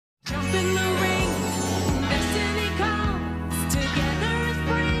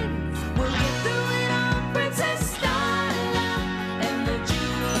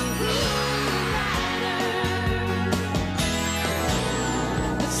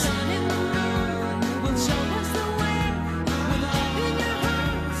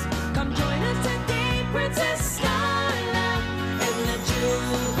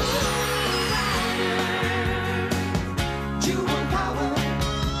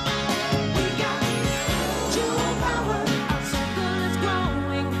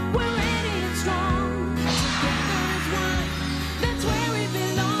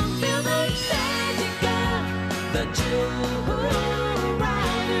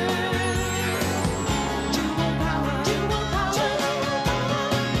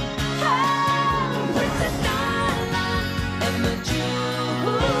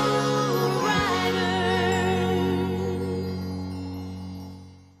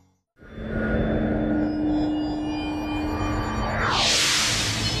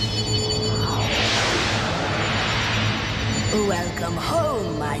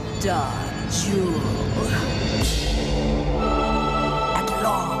dark jewel. At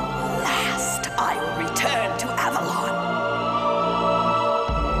long last, I will return to Avalon.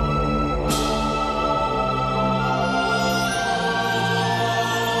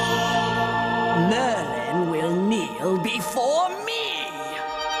 Merlin will kneel before me.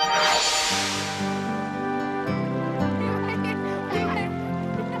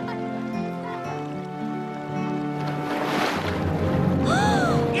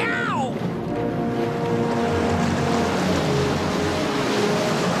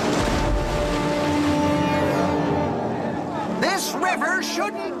 This river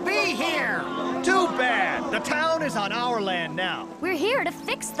shouldn't be here. Too bad. The town is on our land now. We're here to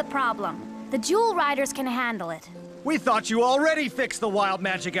fix the problem. The Jewel Riders can handle it. We thought you already fixed the wild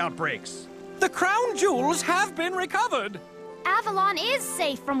magic outbreaks. The crown jewels have been recovered. Avalon is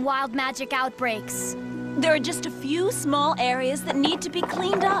safe from wild magic outbreaks. There are just a few small areas that need to be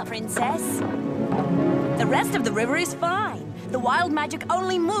cleaned up, Princess. The rest of the river is fine. The wild magic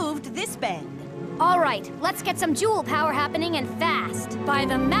only moved this bend. All right, let's get some jewel power happening and fast. By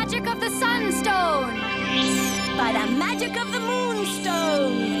the magic of the Sunstone! By the magic of the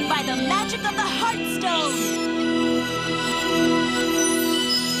Moonstone! By the magic of the Heartstone!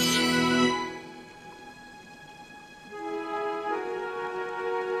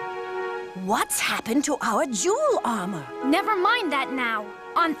 What's happened to our jewel armor? Never mind that now.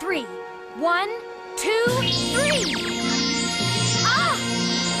 On 3. 1, 2, 3! Ah!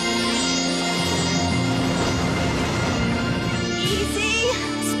 Easy!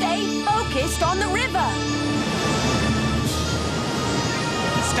 Stay focused on the river!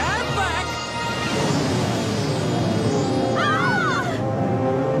 Stand back! Ah!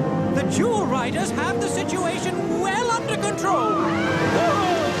 The Jewel Riders have the situation well under control. Whoa!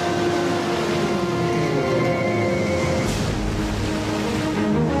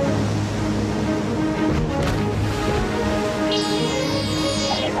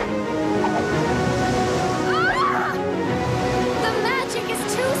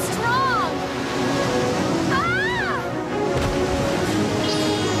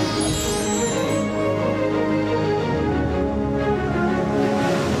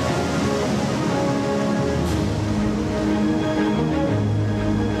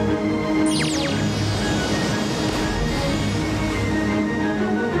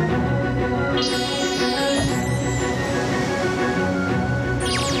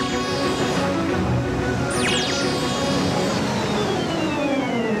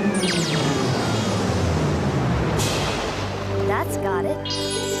 That's got it.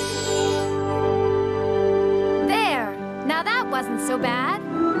 There! Now that wasn't so bad.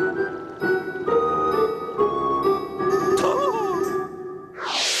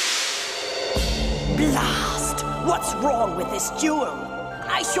 Blast! What's wrong with this jewel?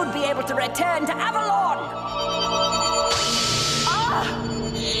 I should be able to return to Avalon! Ah!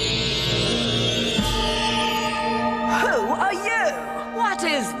 Who are you? What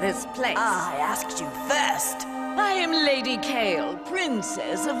is this place? I asked you first. I am Lady Kale,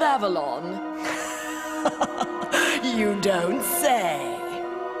 Princess of Avalon. You don't say.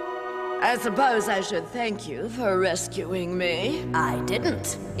 I suppose I should thank you for rescuing me. I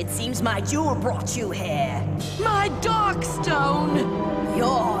didn't. It seems my jewel brought you here. My dark stone!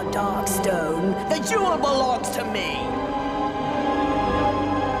 Your dark stone. The jewel belongs to me.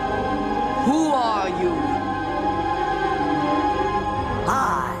 Who are you?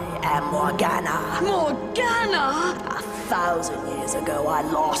 I am Morgana. Morgana! 1,000 years ago, I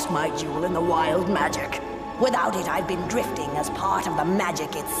lost my jewel in the wild magic. Without it, I'd been drifting as part of the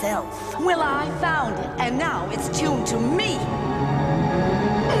magic itself. Well, I found it, and now it's tuned to me.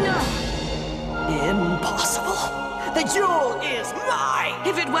 No! Impossible. The jewel is mine!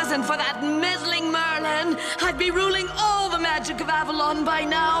 If it wasn't for that meddling Merlin, I'd be ruling all the magic of Avalon by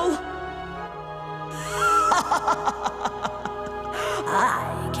now.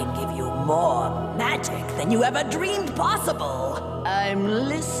 I can give you more magic than you ever dreamed possible. I'm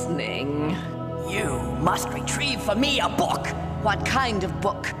listening. You must retrieve for me a book. What kind of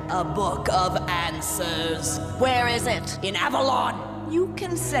book? A book of answers. Where is it? In Avalon. You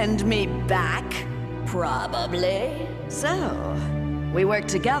can send me back? Probably. So, we work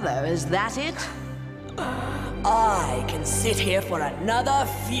together, is that it? I can sit here for another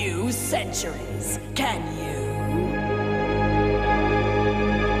few centuries. Can you?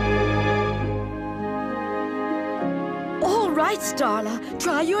 All right, Starla,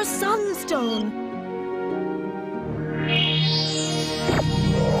 try your sunstone.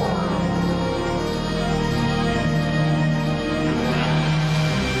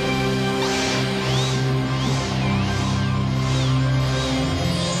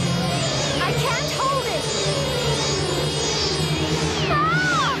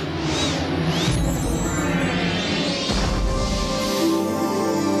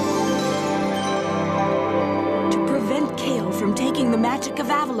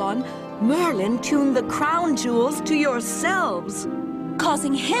 Merlin tuned the crown jewels to yourselves,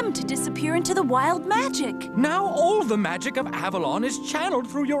 causing him to disappear into the wild magic. Now all the magic of Avalon is channeled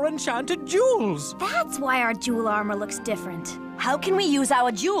through your enchanted jewels. That's why our jewel armor looks different. How can we use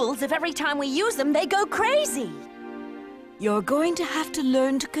our jewels if every time we use them they go crazy? You're going to have to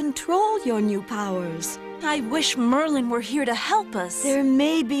learn to control your new powers. I wish Merlin were here to help us. There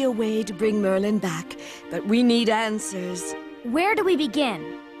may be a way to bring Merlin back, but we need answers. Where do we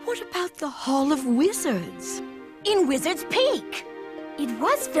begin? What about the Hall of Wizards? In Wizard's Peak! It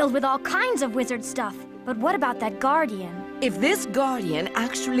was filled with all kinds of wizard stuff, but what about that guardian? If this guardian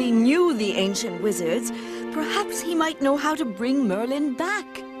actually knew the ancient wizards, perhaps he might know how to bring Merlin back.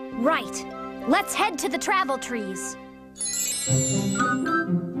 Right. Let's head to the travel trees.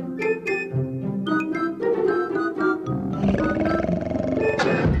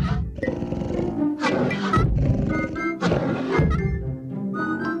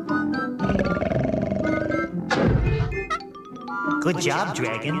 Good job,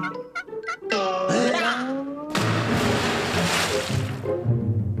 Dragon.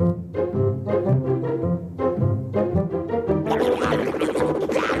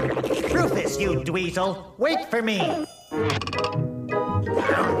 Rufus, you dweezil, wait for me.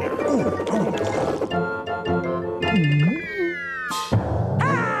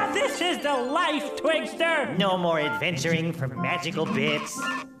 This is the life, Twigster! No more adventuring for magical bits.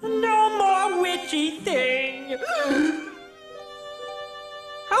 No more witchy thing!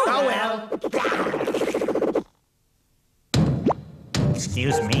 Oh well.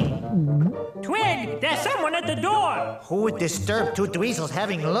 Excuse me? Twig, there's someone at the door! Who would disturb two dweezils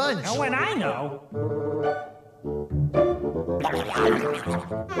having lunch? No one I know.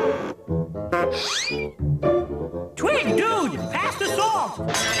 Twig, dude! Pass the salt!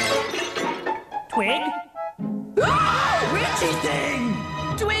 Twig? Witchy thing!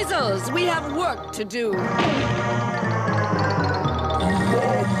 Dweezils, we have work to do.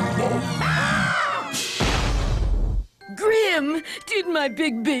 Grim, did my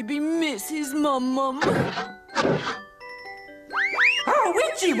big baby miss his mum-mum? Oh,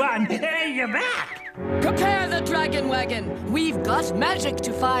 witchy one! You're back! Prepare the dragon wagon. We've got magic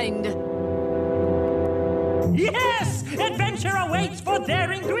to find. Yes! Adventure awaits for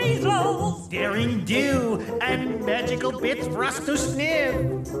daring dweezils! Daring do, and magical bits for us to sniff.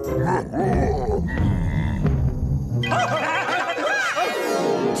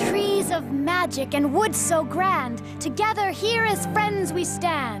 Trees of magic and woods so grand, together here as friends we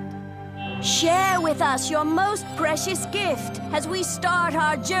stand. Share with us your most precious gift as we start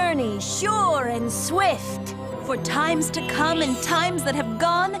our journey sure and swift. For times to come and times that have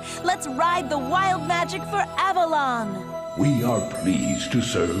gone, let's ride the wild magic for Avalon. We are pleased to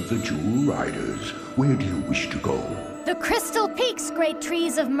serve the Jewel Riders. Where do you wish to go? The Crystal Peaks, great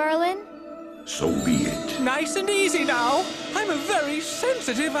trees of Merlin. So be it. Nice and easy now. I'm a very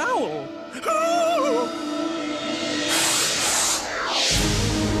sensitive owl.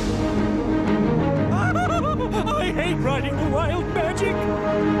 I hate riding the wild magic.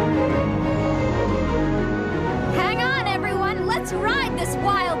 Hang on, everyone. Let's ride this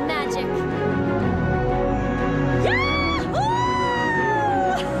wild magic.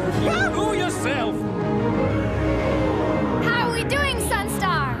 Yahoo yourself! How are we doing,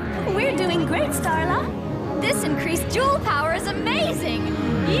 Sunstar? We're doing great, Starla. This increased jewel power is amazing.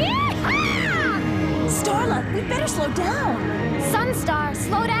 Yee-haw! Starla, we better slow down. Sunstar,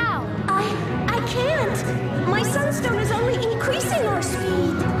 slow down. I can't. My sunstone is only increasing our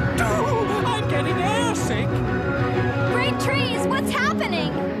speed. Oh, I'm getting airsick. Great trees, what's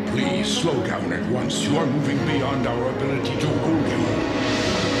happening? Please slow down at once. You are moving beyond our ability to hold you.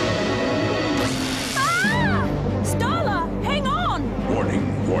 Starla, hang on!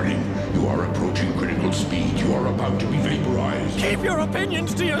 Warning, warning. You are approaching critical speed. You are about to be vaporized. Keep your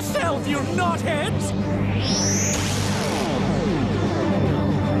opinions to yourself, you knotheads!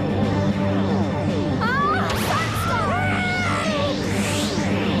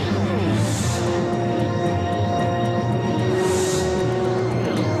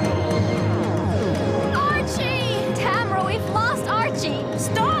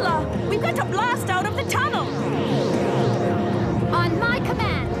 To blast out of the tunnel! On my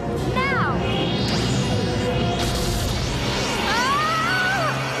command, now!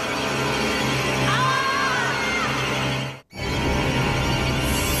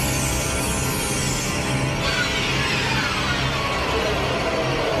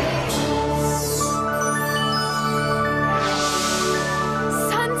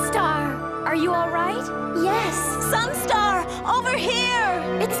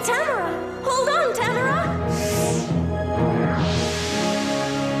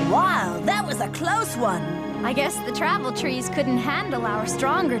 close one. I guess the travel trees couldn't handle our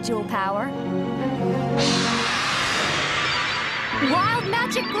stronger jewel power. Wild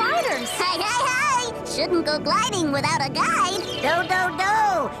magic gliders! Hey, hey, hey! Shouldn't go gliding without a guide. No, no,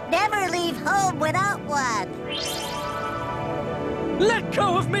 no! Never leave home without one. Let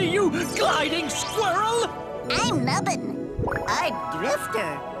go of me, you gliding squirrel! I'm Nubbin. I'm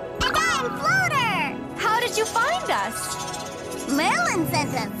Drifter. And I'm Floater! How did you find us? Merlin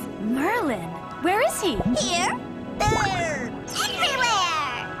sent us. Merlin? Where is he? Here. There.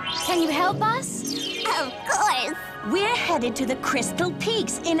 Everywhere! Can you help us? Of course. We're headed to the Crystal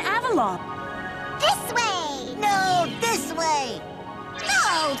Peaks in Avalon. This way! No, this way!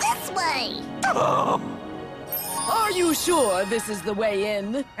 No, this way! Are you sure this is the way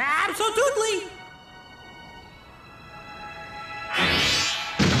in? Absolutely!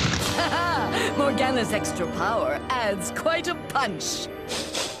 Morgana's extra power adds quite a punch.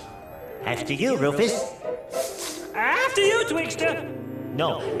 After you, Rufus. After you, Twixter!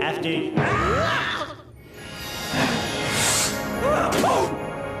 No, after...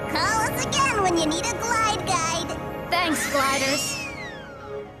 Call us again when you need a glide guide. Thanks, gliders.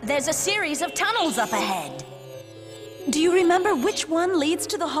 There's a series of tunnels up ahead. Do you remember which one leads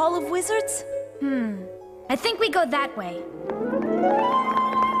to the Hall of Wizards? I think we go that way.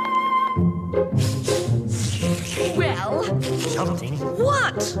 Well, Something.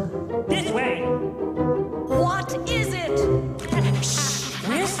 what? This way! What is it?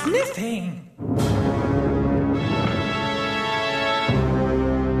 We're sniffing!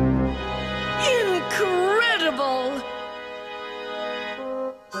 Incredible!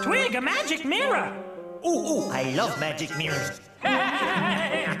 Twig, a magic mirror! Ooh, I love magic mirrors.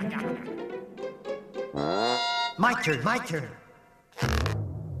 My turn, my turn.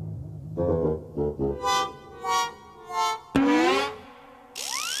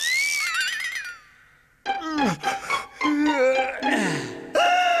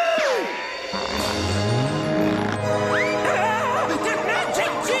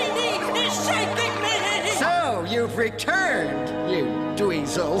 You've returned, you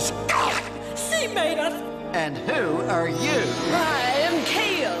dweezels. She made us! And who are you? I am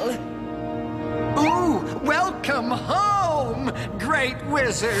Kale. Ooh, welcome home, great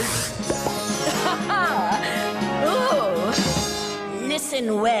wizard. Oh.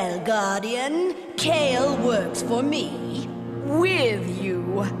 Listen well, Guardian. Kale works for me. With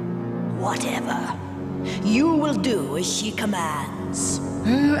you. Whatever. You will do as she commands.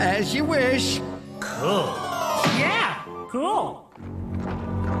 As you wish. Cool. Yeah, cool.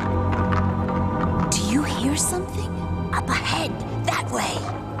 Do you hear something? Up ahead, that way.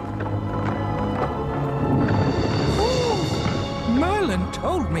 Merlin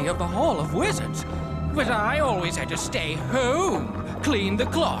told me of the Hall of Wizards, but I always had to stay home. Clean the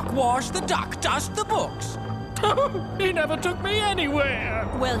clock, wash the duck, dust the books. He never took me anywhere.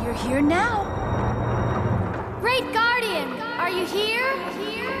 Well, you're here now. Great Guardian, are you here?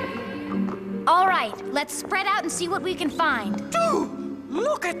 All right, let's spread out and see what we can find. Dude,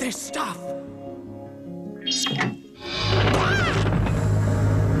 look at this stuff.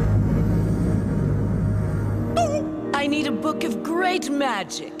 I need a book of great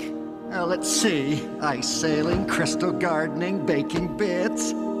magic. Let's see. Ice sailing, crystal gardening, baking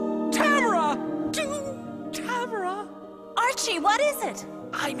bits. Tamara! Tamara! Archie, what is it?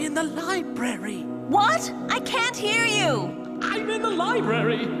 I'm in the library. What? I can't hear you. I'm in the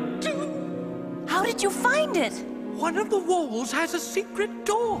library. How did you find it? One of the walls has a secret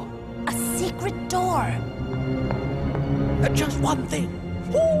door. A secret door. Just one thing.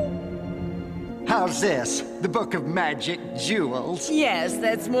 How's this? The Book of Magic Jewels? Yes,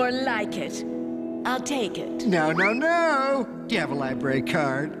 that's more like it. I'll take it. No, no, no. Do you have a library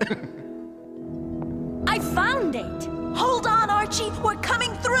card? I found it. Hold on, Archie. We're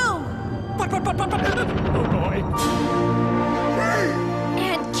coming through. Oh boy.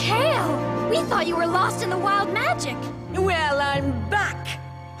 And Kale, we thought you were lost in the wild magic. Well, I'm back.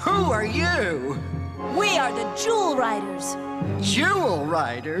 Who are you? We are the Jewel Riders. Jewel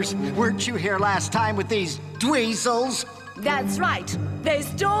Riders? Weren't you here last time with these dweezels? That's right. They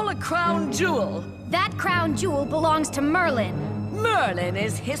stole a crown jewel. That crown jewel belongs to Merlin. Merlin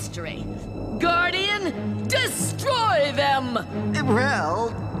is history. Guardian, destroy them!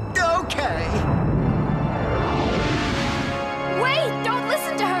 Well, okay. Wait, don't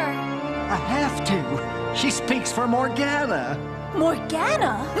listen to her. I have to. She speaks for Morgana.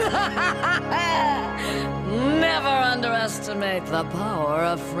 Morgana? Never underestimate the power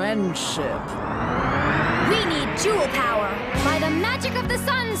of friendship. We need jewel power by the magic of the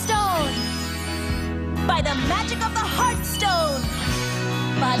Sunstone. By the magic of the Heartstone.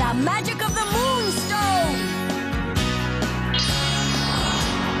 By the magic of the Moon.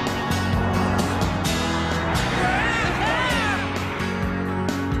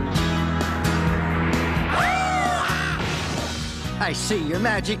 I see your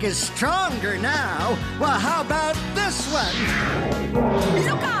magic is stronger now. Well, how about this one?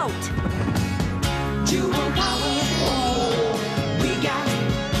 Look out! Jewel power. We got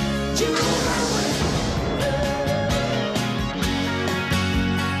jewel power.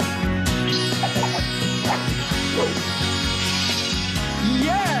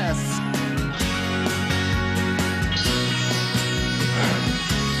 Yes!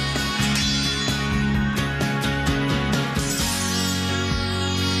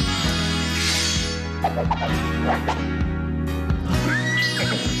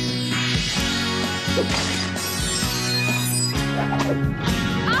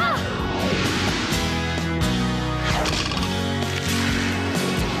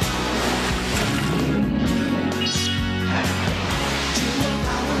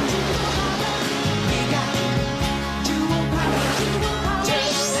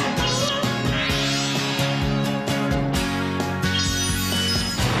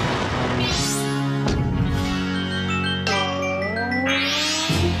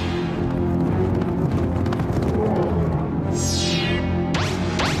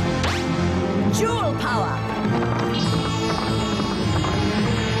 Jewel power!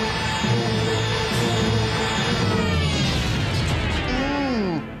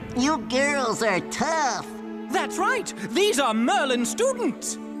 You girls are tough. That's right. These are Merlin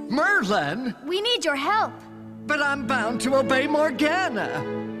students. Merlin? We need your help. But I'm bound to obey Morgana.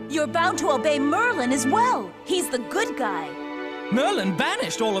 You're bound to obey Merlin as well. He's the good guy. Merlin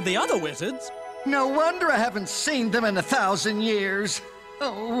banished all of the other wizards. No wonder I haven't seen them in 1,000 years.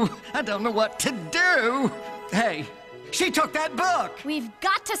 Oh, I don't know what to do. Hey, she took that book. We've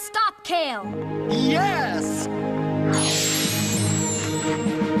got to stop Kale. Yes!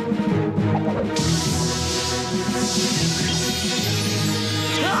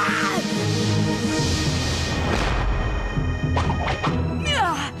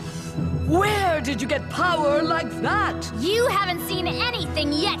 Where did you get power like that? You haven't seen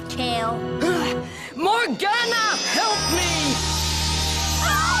anything yet, Kale. Morgana, help me!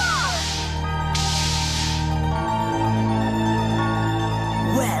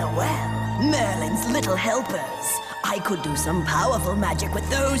 Well, well, Merlin's little helpers. I could do some powerful magic with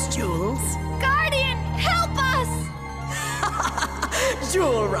those jewels. Guardian, help us!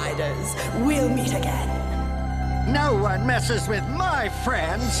 Jewel Riders, we'll meet again. No one messes with my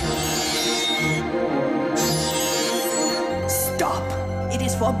friends. Stop! It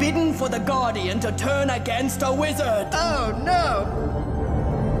is forbidden for the Guardian to turn against a wizard. Oh, no!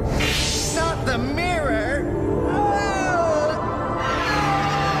 Not the mirror!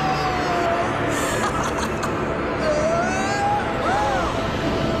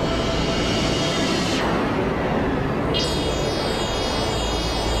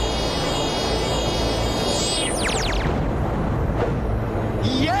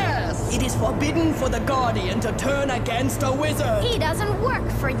 Yes! It is forbidden for the Guardian to turn against a wizard. He doesn't work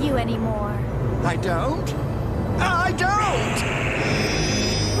for you anymore. I don't? I don't!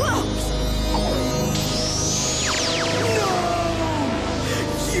 No!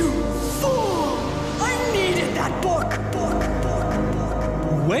 You fool! I needed that book!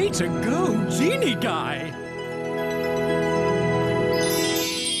 Way to go, genie guy.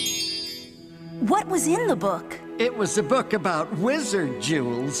 What was in the book? It was a book about wizard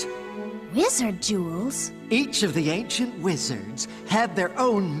jewels. Wizard jewels? Each of the ancient wizards had their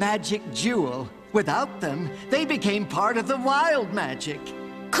own magic jewel. Without them, they became part of the wild magic.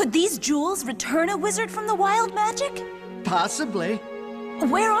 Could these jewels return a wizard from the wild magic? Possibly.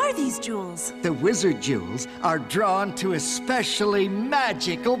 Where are these jewels? The wizard jewels are drawn to especially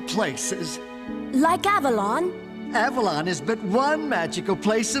magical places. Like Avalon? Avalon is but one magical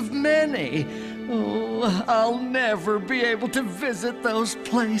place of many. Oh, I'll never be able to visit those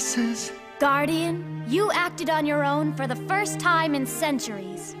places. Guardian, you acted on your own for the first time in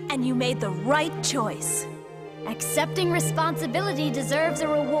centuries. And you made the right choice. Accepting responsibility deserves a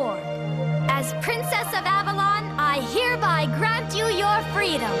reward. As Princess of Avalon, I hereby grant you your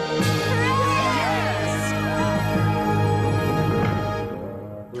freedom.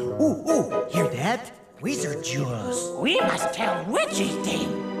 Ooh, hear that? Wizard jewels. We must tell Witchy's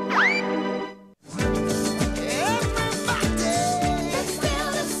team.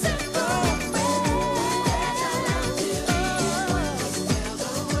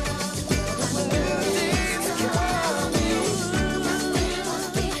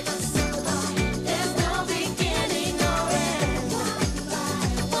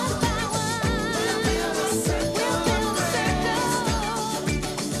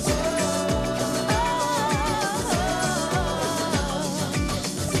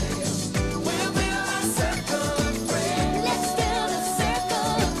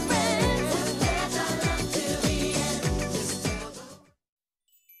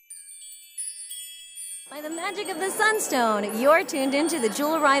 By the magic of the Sunstone, you're tuned into the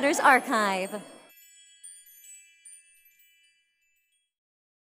Jewel Riders Archive.